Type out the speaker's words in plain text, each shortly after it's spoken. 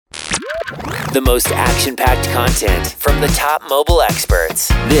The most action-packed content from the top mobile experts.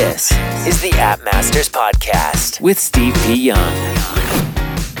 This is the App Masters Podcast with Steve P. Young.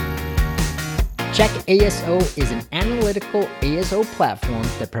 Check ASO is an analytical ASO platform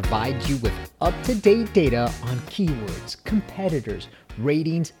that provides you with up-to-date data on keywords, competitors,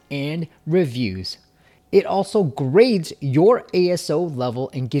 ratings, and reviews. It also grades your ASO level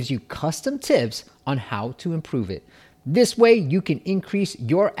and gives you custom tips on how to improve it. This way, you can increase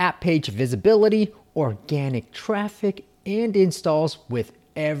your app page visibility, organic traffic, and installs with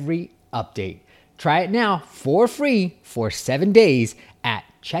every update. Try it now for free for 7 days at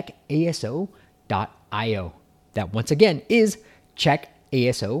checkaso.io. That once again is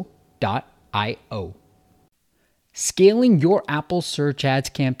checkaso.io. Scaling your Apple search ads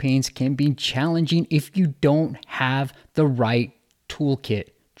campaigns can be challenging if you don't have the right toolkit.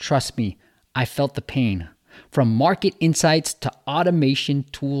 Trust me, I felt the pain. From market insights to automation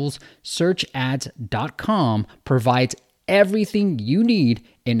tools, searchads.com provides everything you need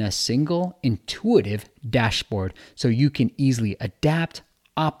in a single intuitive dashboard so you can easily adapt,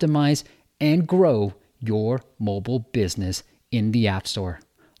 optimize, and grow your mobile business in the App Store.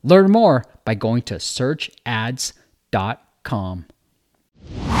 Learn more by going to searchads.com.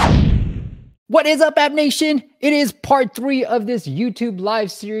 What is up, App Nation? It is part 3 of this YouTube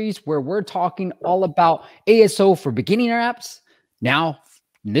live series where we're talking all about ASO for beginner apps. Now,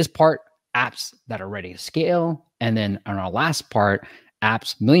 in this part, apps that are ready to scale. And then on our last part,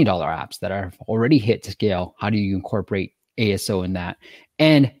 apps, $1 million apps that are already hit to scale. How do you incorporate ASO in that?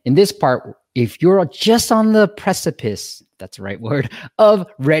 And in this part, if you're just on the precipice, that's the right word, of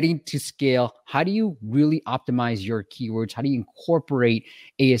ready to scale, how do you really optimize your keywords? How do you incorporate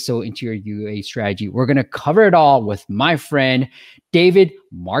ASO into your UA strategy? We're going to cover it all with my friend, David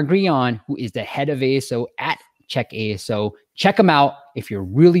Margrian, who is the head of ASO at Check ASO. Check him out if you're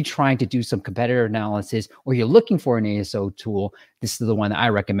really trying to do some competitor analysis or you're looking for an ASO tool. This is the one that I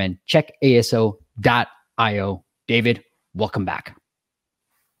recommend, checkaso.io. David, welcome back.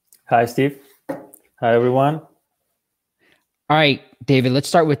 Hi, Steve. Hi, everyone. All right, David, let's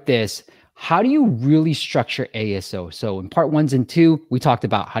start with this. How do you really structure ASO? So in part 1 and 2, we talked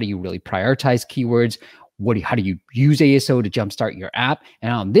about how do you really prioritize keywords? How do you use ASO to jumpstart your app?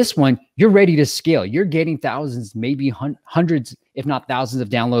 And on this one, you're ready to scale. You're getting thousands, maybe hundreds, if not thousands of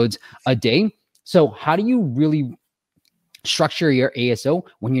downloads a day. So how do you really structure your ASO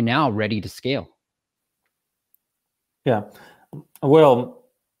when you're now ready to scale? Yeah, well,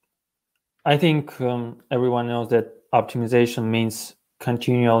 I think everyone knows that optimization means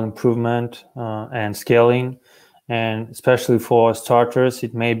continual improvement and scaling. And especially for starters,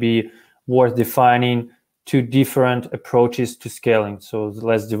 it may be worth defining 2 different approaches to scaling. So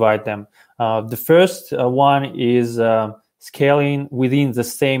let's divide them. The first one is scaling within the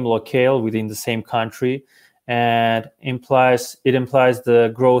same locale, within the same country, and it implies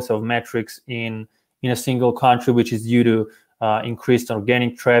the growth of metrics in a single country, which is due to increased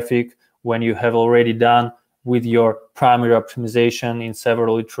organic traffic when you have already done with your primary optimization in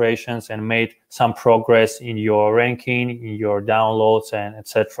several iterations and made some progress in your ranking, in your downloads, and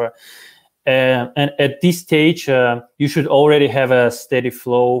etc. And at this stage, you should already have a steady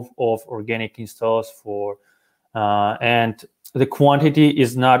flow of organic installs and the quantity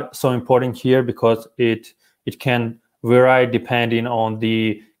is not so important here because it can vary depending on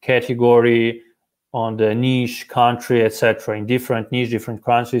the category, on the niche, country, etc. In different niche, different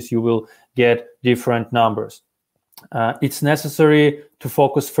countries, you will get different numbers. It's necessary to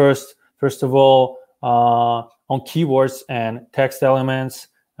focus first of all, on keywords and text elements.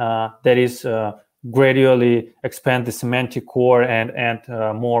 That is, gradually expand the semantic core and add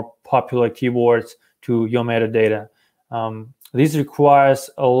more popular keywords to your metadata. This requires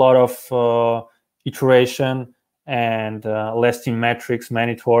a lot of iteration and lasting metrics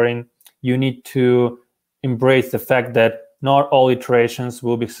monitoring. You need to embrace the fact that not all iterations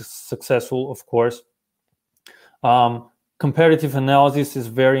will be successful, of course. Comparative analysis is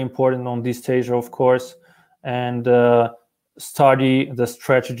very important on this stage, of course, and study the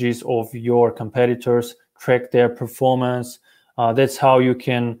strategies of your competitors, track their performance. That's how you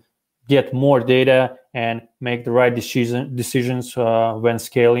can get more data and make the right decisions when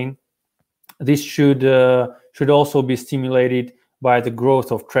scaling. This should also be stimulated by the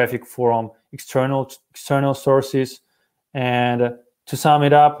growth of traffic from external sources. And to sum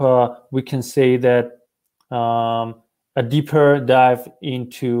it up, we can say that a deeper dive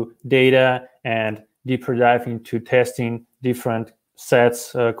into data and deeper dive into testing different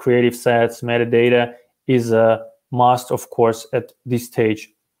sets, creative sets, metadata is a must, of course, at this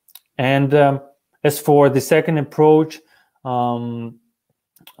stage. And as for the second approach,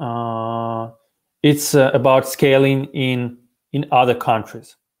 it's about scaling in other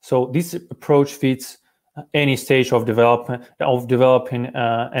countries. So this approach fits any stage of developing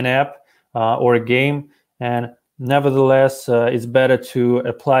an app or a game, and nevertheless, it's better to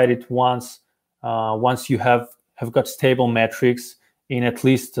apply it once you have got stable metrics in at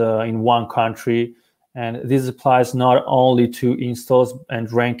least in one country. And this applies not only to installs and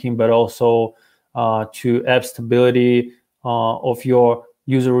ranking, but also to app stability, of your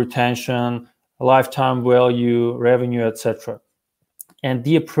user retention, lifetime value, revenue, etc. And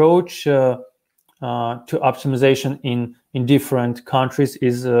the approach to optimization in different countries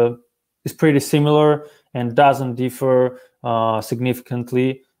is pretty similar and doesn't differ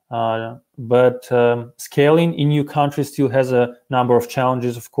significantly. But scaling in new countries still has a number of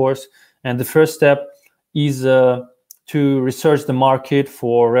challenges, of course. And the first step is to research the market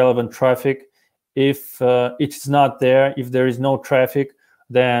for relevant traffic. If it's not there, if there is no traffic,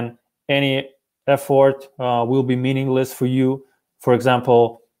 then any effort will be meaningless for you. For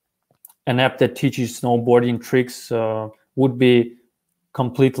example, an app that teaches snowboarding tricks would be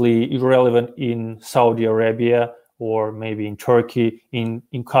completely irrelevant in Saudi Arabia or maybe in Turkey, in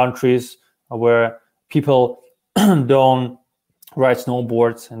countries where people don't ride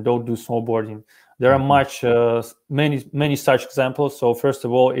snowboards and don't do snowboarding. There are many such examples. So first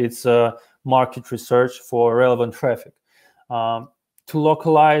of all, it's market research for relevant traffic. To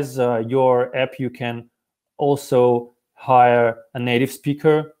localize your app, you can also hire a native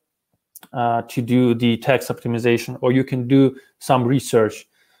speaker to do the text optimization, or you can do some research.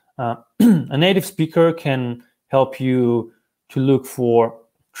 A native speaker can help you to look for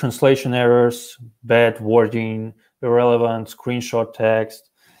translation errors, bad wording, irrelevant screenshot text,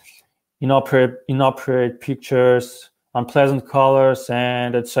 inappropriate pictures, unpleasant colors,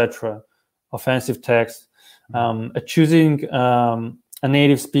 and etc. Offensive text. Choosing a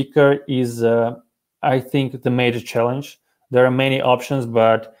native speaker is, I think, the major challenge. There are many options,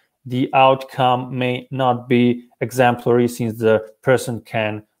 but the outcome may not be exemplary since the person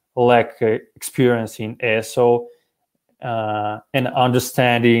can lack experience in ASO and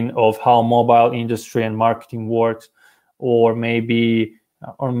understanding of how mobile industry and marketing works, or maybe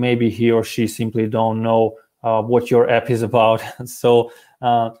he or she simply don't know what your app is about. So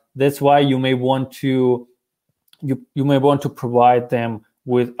that's why you may want to provide them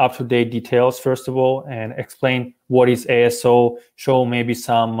with up-to-date details first of all, and explain what is ASO. Show maybe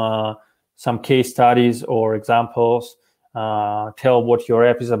some case studies or examples. Tell what your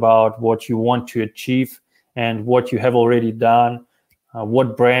app is about, what you want to achieve, and what you have already done,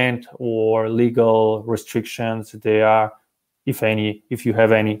 what brand or legal restrictions there are, if any, if you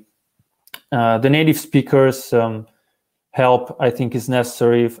have any. The native speakers help, I think, is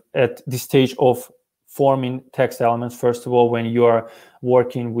necessary at this stage of forming text elements. First of all, when you are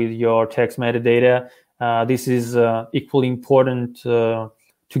working with your text metadata, this is equally important to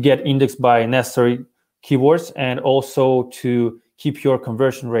get indexed by necessary keywords and also to keep your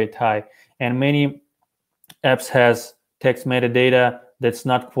conversion rate high. And many apps has text metadata that's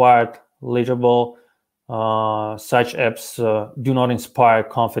not quite legible. Such apps do not inspire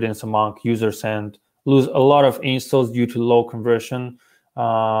confidence among users and lose a lot of installs due to low conversion,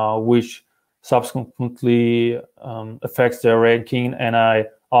 which subsequently affects their ranking. And I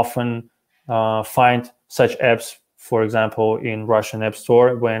often find such apps, for example, in Russian App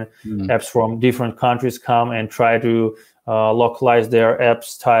Store, when apps from different countries come and try to localize their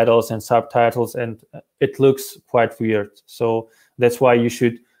apps titles and subtitles, and it looks quite weird. So that's why you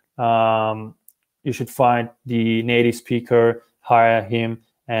should find the native speaker, hire him,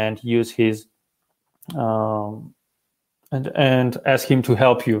 and use his and ask him to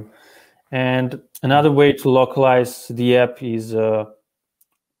help you. And another way to localize the app is a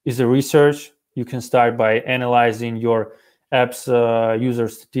research. You can start by analyzing your app's user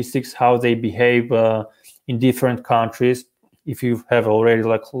statistics, how they behave in different countries. If you have already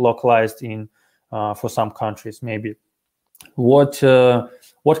localized in for some countries, maybe what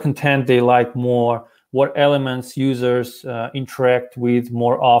content they like more, what elements users interact with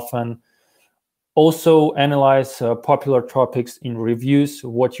more often. Also analyze popular topics in reviews,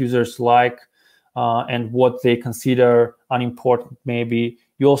 what users like and what they consider unimportant. Maybe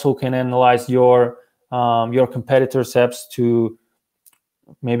you also can analyze your competitors' apps to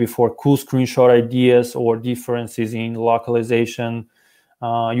maybe for cool screenshot ideas or differences in localization.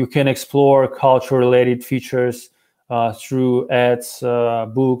 You can explore culture-related features through ads,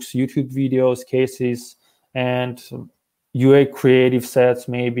 books, YouTube videos, cases, and UA creative sets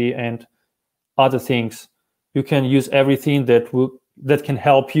maybe, and other things. You can use everything that can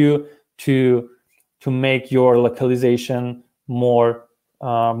help you to make your localization more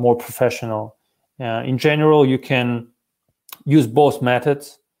professional. In general, you can use both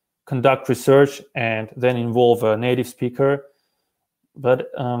methods, conduct research, and then involve a native speaker.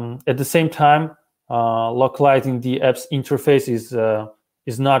 But at the same time, localizing the app's interface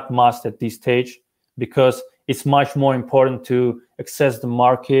is not must at this stage, because it's much more important to access the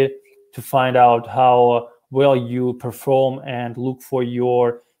market, to find out how well you perform and look for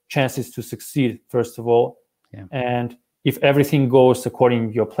your chances to succeed, first of all. Yeah. And if everything goes according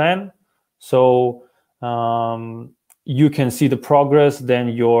to your plan, so you can see the progress, then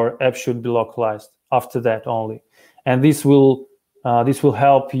your app should be localized after that only. And this will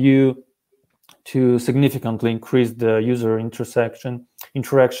help you to significantly increase the user interaction.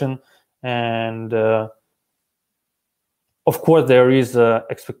 And of course, there is an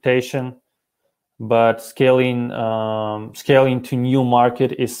expectation, but scaling to new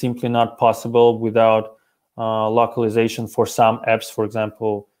market is simply not possible without localization for some apps. For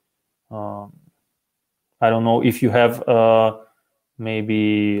example, I don't know if you have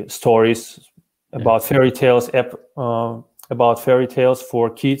maybe stories about fairy tales app about fairy tales for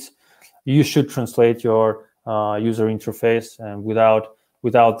kids. You should translate your user interface, and without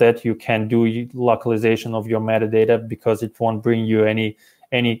that, you can do localization of your metadata, because it won't bring you any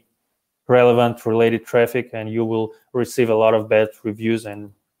relevant related traffic, and you will receive a lot of bad reviews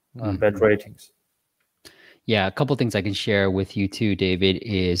and bad ratings. Yeah, a couple of things I can share with you too, David,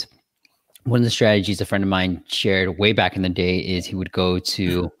 is one of the strategies a friend of mine shared way back in the day is he would go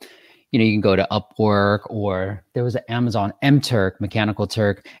to, you can go to Upwork, or there was an Amazon MTurk, Mechanical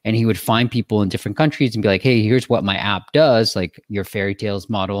Turk, and he would find people in different countries and be like, hey, here's what my app does, like your fairy tales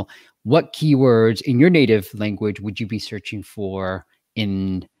model. What keywords in your native language would you be searching for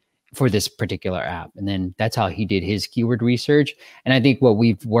for this particular app? And then that's how he did his keyword research. And I think when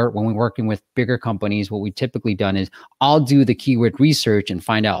we're working with bigger companies, what we've typically done is I'll do the keyword research and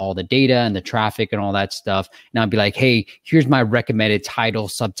find out all the data and the traffic and all that stuff. And I'll be like, hey, here's my recommended title,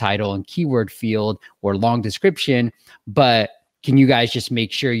 subtitle, and keyword field or long description. But can you guys just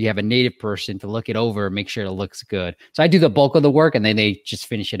make sure you have a native person to look it over, make sure it looks good? So I do the bulk of the work, and then they just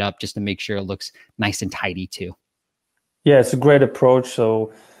finish it up just to make sure it looks nice and tidy too. Yeah, it's a great approach.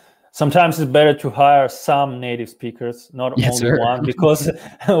 So sometimes it's better to hire some native speakers, not only one, because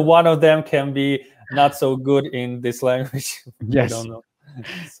one of them can be not so good in this language. Yes. I don't know.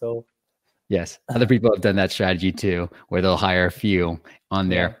 So yes, other people have done that strategy too, where they'll hire a few on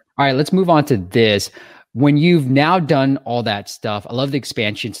there. Yeah. All right, let's move on to this. When you've now done all that stuff, I love the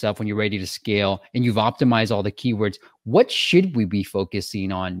expansion stuff when you're ready to scale and you've optimized all the keywords. What should we be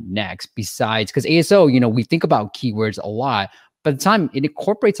focusing on next besides, because ASO, we think about keywords a lot, but at the time it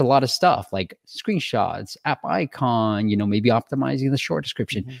incorporates a lot of stuff like screenshots, app icon, maybe optimizing the short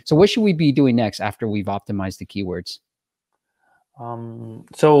description. Mm-hmm. So what should we be doing next after we've optimized the keywords?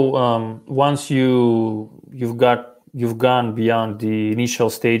 Once you've gone beyond the initial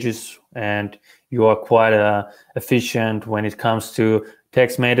stages and you are quite efficient when it comes to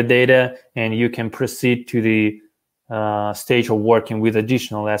text metadata, and you can proceed to the stage of working with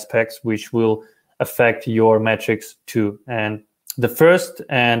additional aspects which will affect your metrics too. And the first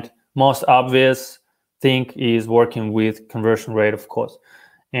and most obvious thing is working with conversion rate, of course.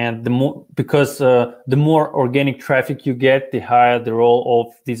 And because the more organic traffic you get, the higher the role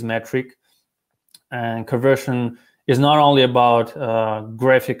of this metric. And conversion is not only about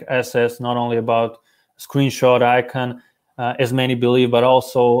graphic assets, not only about screenshot icon, as many believe, but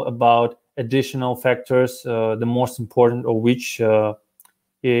also about additional factors, the most important of which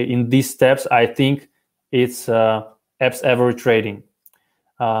in these steps, I think it's app's average rating,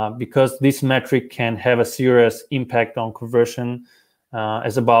 because this metric can have a serious impact on conversion,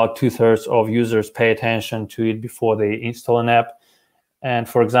 as about 2/3 of users pay attention to it before they install an app. And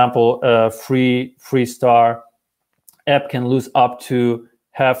for example, a free star app can lose up to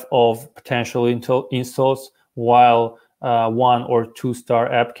half of potential installs, while 1 or 2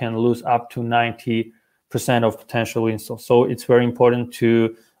 star app can lose up to 90% of potential installs. So it's very important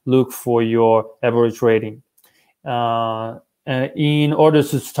to look for your average rating. In order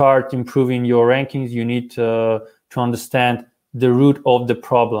to start improving your rankings, you need to understand the root of the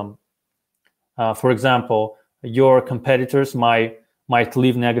problem. For example, your competitors might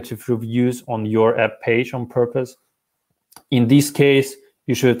leave negative reviews on your app page on purpose. In this case,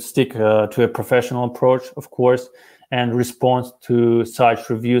 you should stick to a professional approach, of course, and respond to such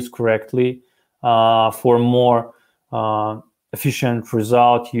reviews correctly. For more efficient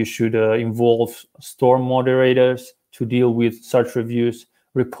result, you should involve store moderators to deal with such reviews,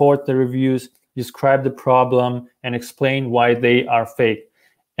 report the reviews, describe the problem, and explain why they are fake.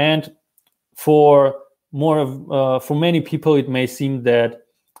 And for many people, it may seem that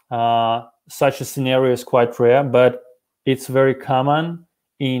such a scenario is quite rare, but it's very common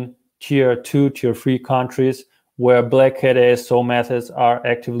in tier 2, tier 3 countries where black hat ASO methods are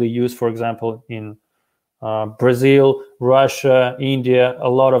actively used. For example, in Brazil, Russia, India, a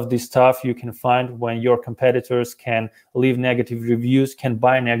lot of this stuff you can find when your competitors can leave negative reviews, can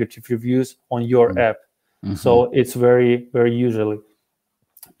buy negative reviews on your app. So it's very, very usually.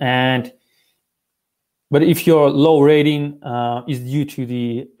 But if your low rating is due to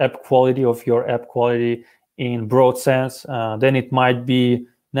the app quality of your app quality in broad sense, then it might be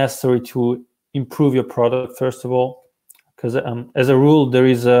necessary to improve your product first of all, because as a rule,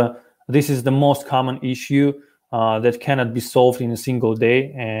 this is the most common issue that cannot be solved in a single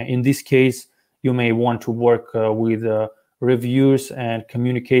day. In this case, you may want to work with reviewers and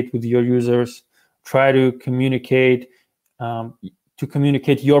communicate with your users. Try to communicate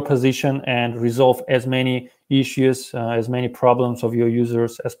your position and resolve as many issues, as many problems of your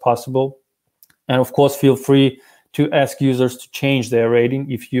users as possible. And of course, feel free to ask users to change their rating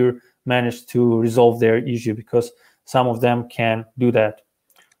if you manage to resolve their issue, because some of them can do that.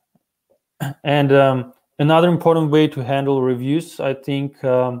 And another important way to handle reviews, I think,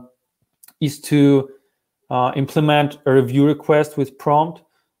 is to implement a review request with prompt.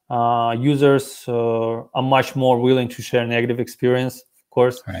 Users are much more willing to share negative experience, of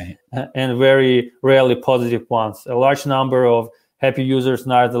course, right, and very rarely positive ones. A large number of happy users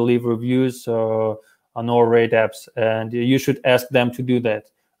neither leave reviews nor rate apps, and you should ask them to do that.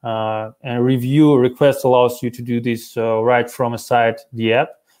 And review request allows you to do this right from inside the app.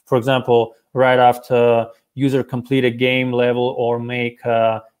 For example, right after user complete a game level or make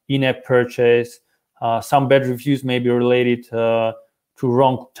in-app purchase. Some bad reviews may be related to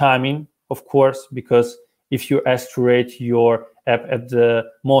wrong timing, of course, because if you ask to rate your app at the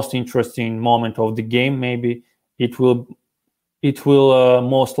most interesting moment of the game, maybe it will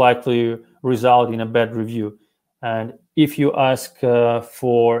most likely result in a bad review. And if you ask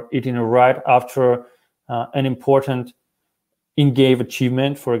for it in a right after an important in-game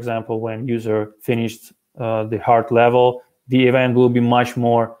achievement, for example, when user finished the hard level, the event will be much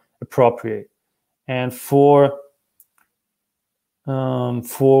more appropriate. And for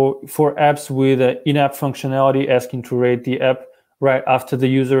apps with in-app functionality, asking to rate the app right after the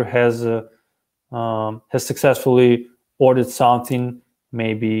user has successfully ordered something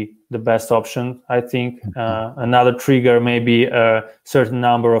may be the best option, I think. Another trigger may be a certain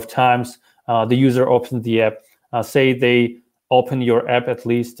number of times the user opened the app. Say they open your app at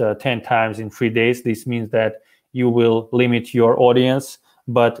least 10 times in 3 days. This means that you will limit your audience,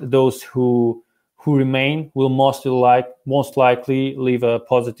 but those who remain will most likely leave a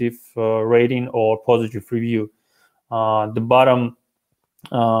positive rating or positive review. The bottom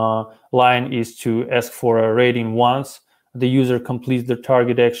line is to ask for a rating once the user completes the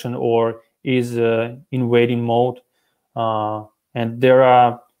target action or is in waiting mode. And there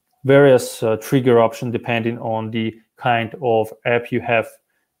are various trigger options depending on the kind of app you have.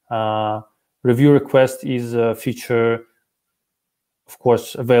 Review request is a feature, of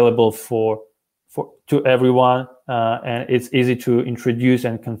course, available to everyone, and it's easy to introduce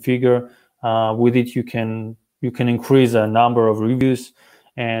and configure. With it, you can increase a number of reviews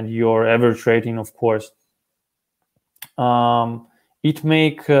and your average rating, of course. It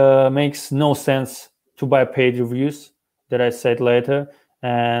makes no sense to buy paid reviews, that I said later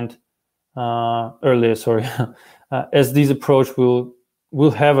and earlier. Sorry, as this approach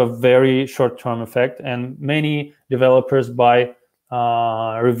will have a very short-term effect, and many developers buy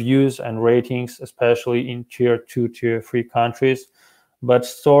reviews and ratings, especially in tier 2, tier 3 countries. But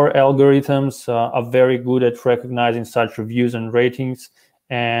store algorithms are very good at recognizing such reviews and ratings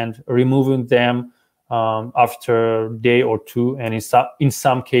and removing them after a day or two. And in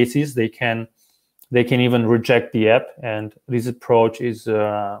some cases, they can even reject the app. And this approach is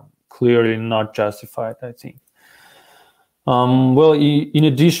clearly not justified, I think. Well, in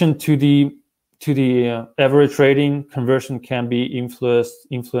addition to the average rating, conversion can be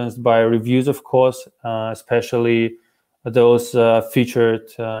influenced by reviews, of course, especially those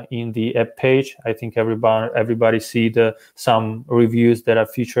featured in the app page. I think everybody see some reviews that are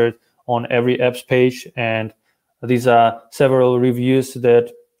featured on every app's page, and these are several reviews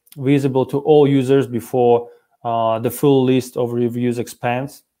that visible to all users before the full list of reviews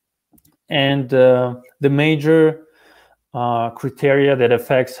expands. And the major criteria that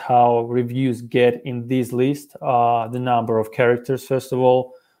affects how reviews get in this list are the number of characters, first of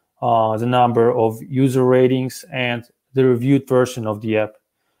all, the number of user ratings, and the reviewed version of the app.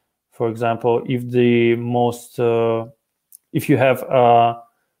 For example, if you have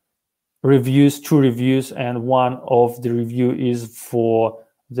two reviews, and one of the review is for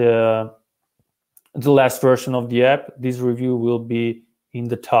the last version of the app, this review will be in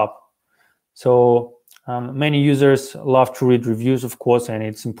the top. So many users love to read reviews, of course, and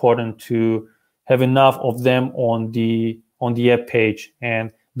it's important to have enough of them on the app page.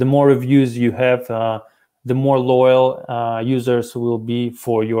 And the more reviews you have, the more loyal users will be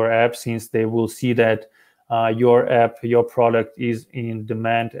for your app, since they will see that your app, your product is in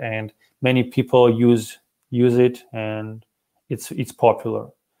demand, and many people use it, and it's popular.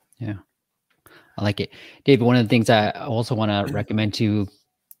 Yeah, I like it, David. One of the things I also want to recommend to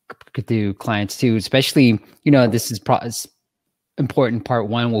clients too, especially, this is important part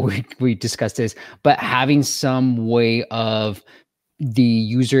one where we discussed this, but having some way of the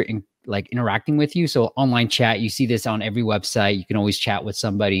user interacting with you. So online chat, you see this on every website. You can always chat with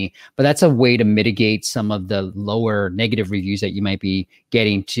somebody, but that's a way to mitigate some of the lower negative reviews that you might be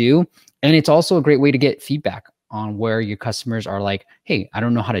getting too. And it's also a great way to get feedback on where your customers are like, hey, I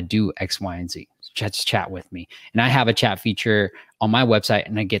don't know how to do X, Y, and Z. Just chat with me. And I have a chat feature on my website,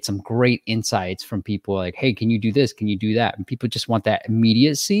 and I get some great insights from people like, hey, can you do this? Can you do that? And people just want that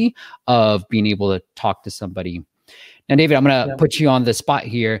immediacy of being able to talk to somebody. Now, David, I'm going to put you on the spot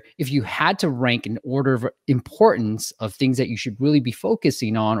here. If you had to rank an order of importance of things that you should really be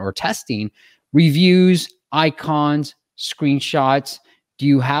focusing on or testing, reviews, icons, screenshots, do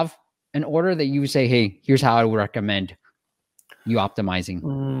you have an order that you would say, hey, here's how I would recommend you optimizing?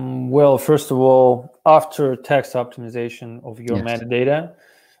 Well, first of all, after text optimization of your metadata,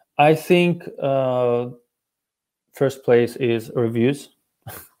 I think first place is reviews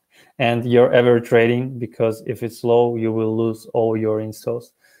and your average rating, because if it's low, you will lose all your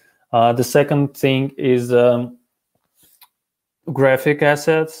installs. The second thing is graphic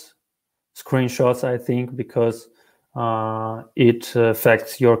assets, screenshots, I think, because it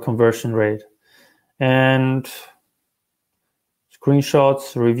affects your conversion rate. And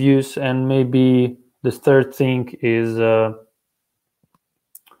screenshots, reviews, and maybe the third thing is I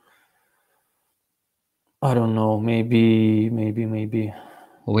don't know, maybe.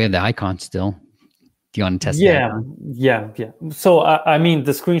 Well, we have the icon still. Do you want to test that? Yeah. So I mean,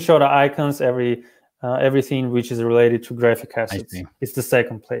 the screenshot icons, everything which is related to graphic assets, it's the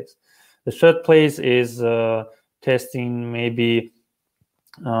second place. The third place is testing maybe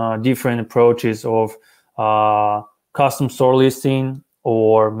different approaches of custom store listing,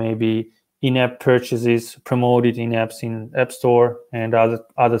 or maybe in-app purchases, promoted in-apps in App Store, and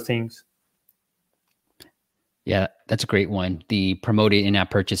other things. Yeah, that's a great one. The promoted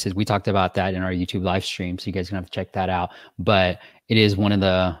in-app purchases, we talked about that in our YouTube live stream, so you guys can have to check that out. But it is one of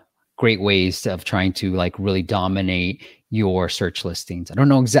the great ways of trying to really dominate your search listings. I don't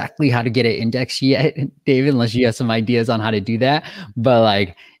know exactly how to get it indexed yet, David, unless you have some ideas on how to do that. But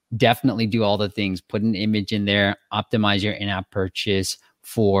definitely do all the things, put an image in there, optimize your in-app purchase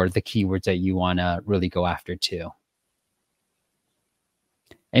for the keywords that you want to really go after too.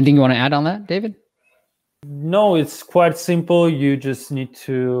 Anything you want to add on that, David? No, it's quite simple. You just need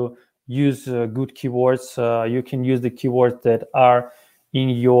to use good keywords. You can use the keywords that are in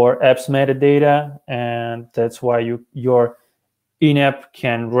your app's metadata, and that's why your in-app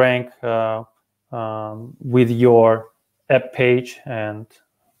can rank with your app page. And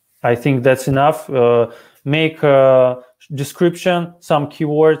I think that's enough. Make a description, some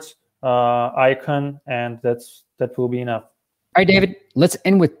keywords, icon, and that will be enough. All right, David, let's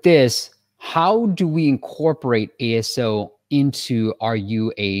end with this. How do we incorporate ASO into our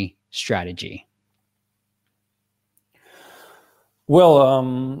UA strategy? Well,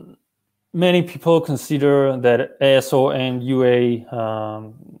 many people consider that ASO and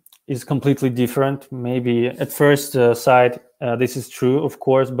UA is completely different. Maybe at first sight, this is true, of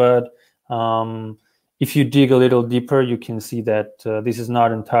course, but if you dig a little deeper, you can see that this is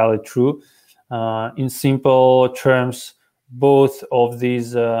not entirely true. In simple terms, both of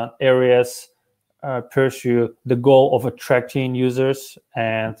these areas pursue the goal of attracting users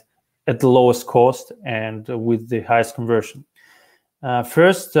and at the lowest cost and with the highest conversion.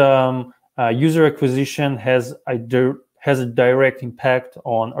 First, user acquisition has a direct impact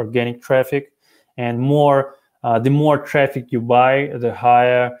on organic traffic, and the more traffic you buy, the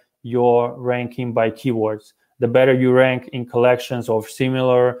higher your ranking by keywords. The better you rank in collections of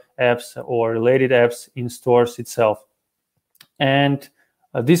similar apps or related apps in stores itself. And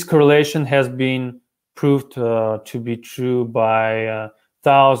this correlation has been proved to be true by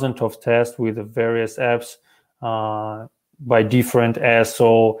thousands of tests with various apps, by different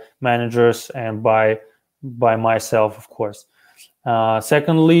ASO managers, and by myself, of course.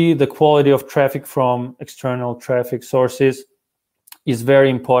 Secondly, the quality of traffic from external traffic sources is very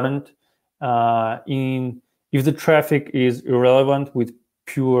important. If the traffic is irrelevant with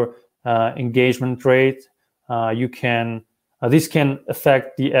pure engagement rate. This can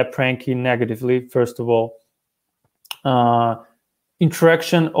affect the app ranking negatively. First of all,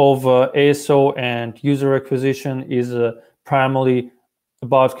 interaction of ASO and user acquisition is primarily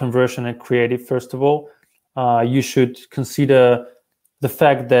about conversion and creative. First of all, you should consider the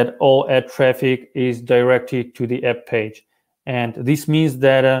fact that all ad traffic is directed to the app page. And this means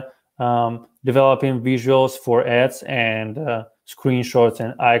that developing visuals for ads and screenshots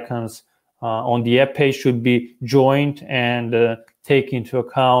and icons on the app page should be joined and take into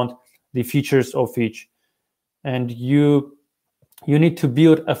account the features of each. And you need to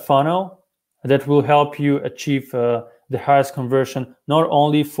build a funnel that will help you achieve the highest conversion, not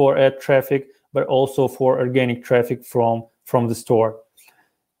only for ad traffic, but also for organic traffic from the store.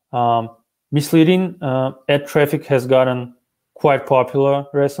 Misleading ad traffic has gotten quite popular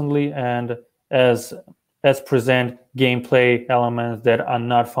recently, and as present gameplay elements that are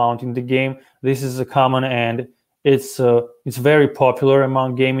not found in the game. This is a common, and it's very popular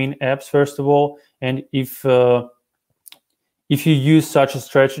among gaming apps, first of all. And if you use such a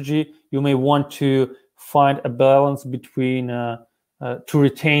strategy, you may want to find a balance between to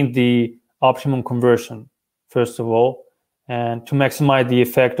retain the optimum conversion, first of all. And to maximize the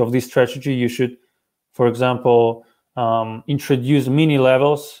effect of this strategy, you should, for example, introduce mini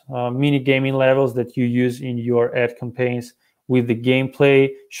gaming levels that you use in your ad campaigns with the gameplay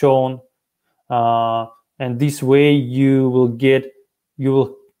shown. And this way you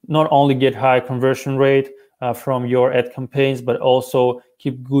will not only get high conversion rate from your ad campaigns, but also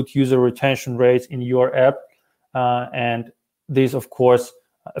keep good user retention rates in your app. And this, of course,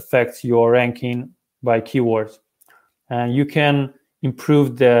 affects your ranking by keywords. And you can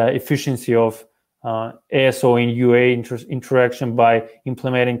improve the efficiency of ASO in UA interaction by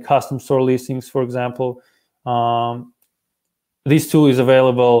implementing custom store listings, for example. This tool is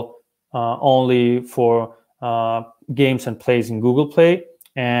available only for games and plays in Google Play,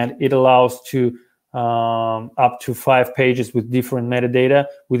 and it allows to up to 5 pages with different metadata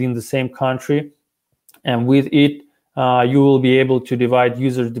within the same country. And with it, you will be able to divide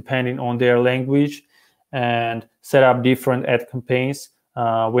users depending on their language and set up different ad campaigns.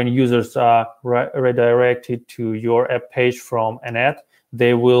 When users are redirected to your app page from an ad,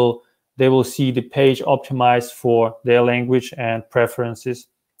 they will see the page optimized for their language and preferences.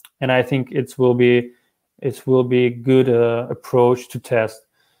 And I think it will be a good approach to test.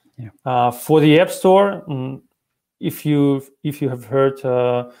 Yeah. For the App Store, if you have heard,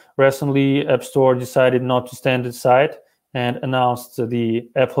 recently App Store decided not to stand aside and announced the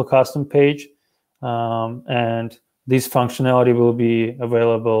Apple custom page, and this functionality will be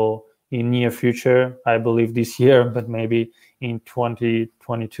available in near future, I believe this year, but maybe in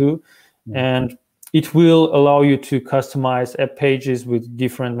 2022. Mm-hmm. And it will allow you to customize app pages with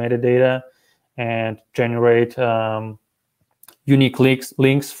different metadata and generate unique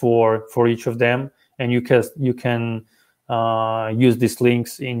links for each of them. And you can use these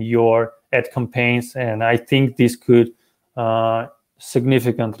links in your ad campaigns. And I think this could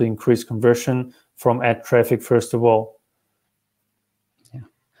significantly increase conversion from ad traffic, first of all. Yeah,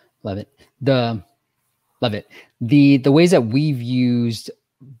 love it. Love it. The ways that we've used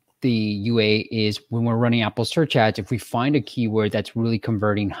the UA is when we're running Apple search ads, if we find a keyword that's really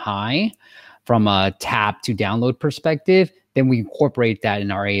converting high from a tap to download perspective, then we incorporate that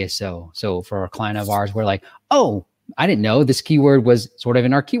in our ASO. So for a client of ours, we're like, oh, I didn't know this keyword was sort of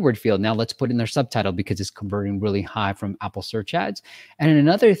in our keyword field. Now let's put in their subtitle because it's converting really high from Apple search ads. And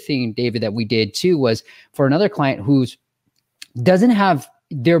another thing, David, that we did too was for another client who's doesn't have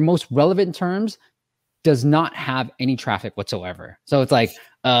their most relevant terms, does not have any traffic whatsoever. So it's like,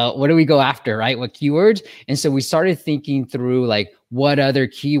 what do we go after, right? What keywords? And so we started thinking through like what other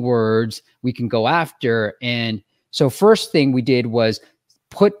keywords we can go after. And so first thing we did was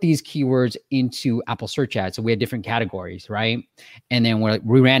put these keywords into Apple search ads. So we had different categories, right? And then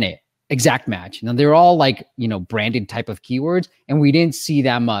we ran it, exact match. Now they're all like, branded type of keywords. And we didn't see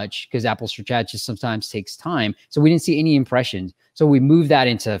that much because Apple search ads just sometimes takes time. So we didn't see any impressions. So we moved that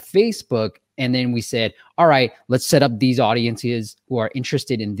into Facebook. And then we said, all right, let's set up these audiences who are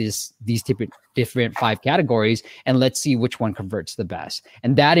interested in these different 5 categories, and let's see which one converts the best.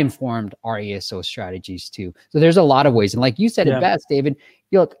 And that informed our ASO strategies too. So there's a lot of ways. And like you said it best, David,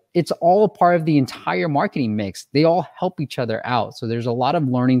 look, it's all a part of the entire marketing mix. They all help each other out. So there's a lot of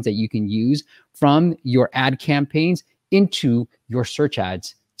learnings that you can use from your ad campaigns into your search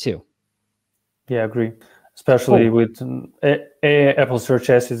ads too. Yeah, I agree. Especially with Apple search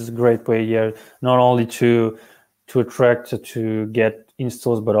ads is a great way here, not only to attract, to get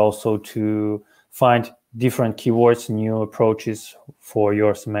installs, but also to find different keywords, new approaches for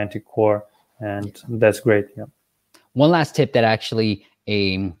your semantic core, and that's great. Yeah. One last tip that actually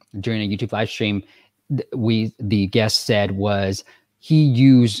during a YouTube live stream, the guest said was he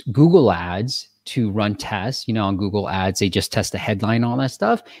used Google Ads to run tests. On Google Ads, they just test the headline, all that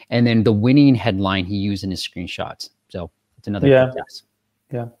stuff. And then the winning headline he used in his screenshots. So it's another test.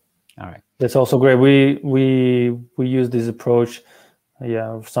 Yeah. All right. That's also great. We use this approach.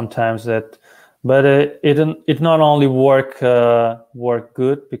 Sometimes but it not only work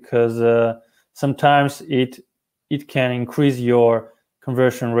good, because sometimes it can increase your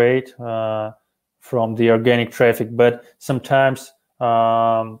conversion rate from the organic traffic, but sometimes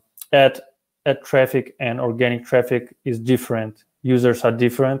ad traffic and organic traffic is different. Users are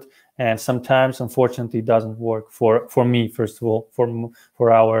different, and sometimes, unfortunately, it doesn't work for me. First of all,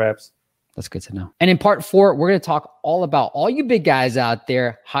 for our apps. That's good to know. And in part 4, we're going to talk all about all you big guys out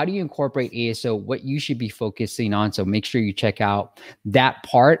there. How do you incorporate ASO? What you should be focusing on. So make sure you check out that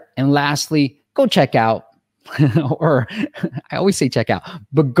part. And lastly, go check out, or I always say check out,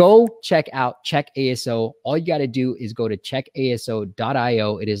 but go check out Check ASO. All you got to do is go to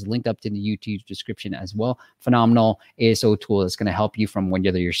checkaso.io. It is linked up to the YouTube description as well. Phenomenal ASO tool that's going to help you from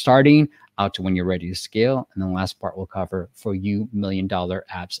whether you're starting out to when you're ready to scale. And then the last part we'll cover for you $1 million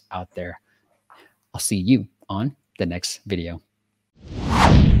apps out there. I'll see you on the next video.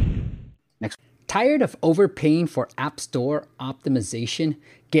 Next. Tired of overpaying for App Store optimization?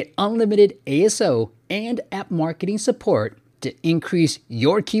 Get unlimited ASO and app marketing support to increase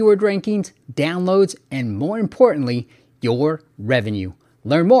your keyword rankings, downloads, and more importantly, your revenue.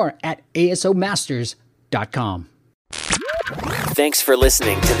 Learn more at asomasters.com. Thanks for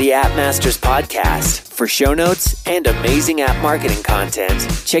listening to the App Masters podcast. For show notes and amazing app marketing content,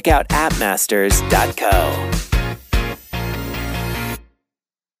 check out appmasters.co.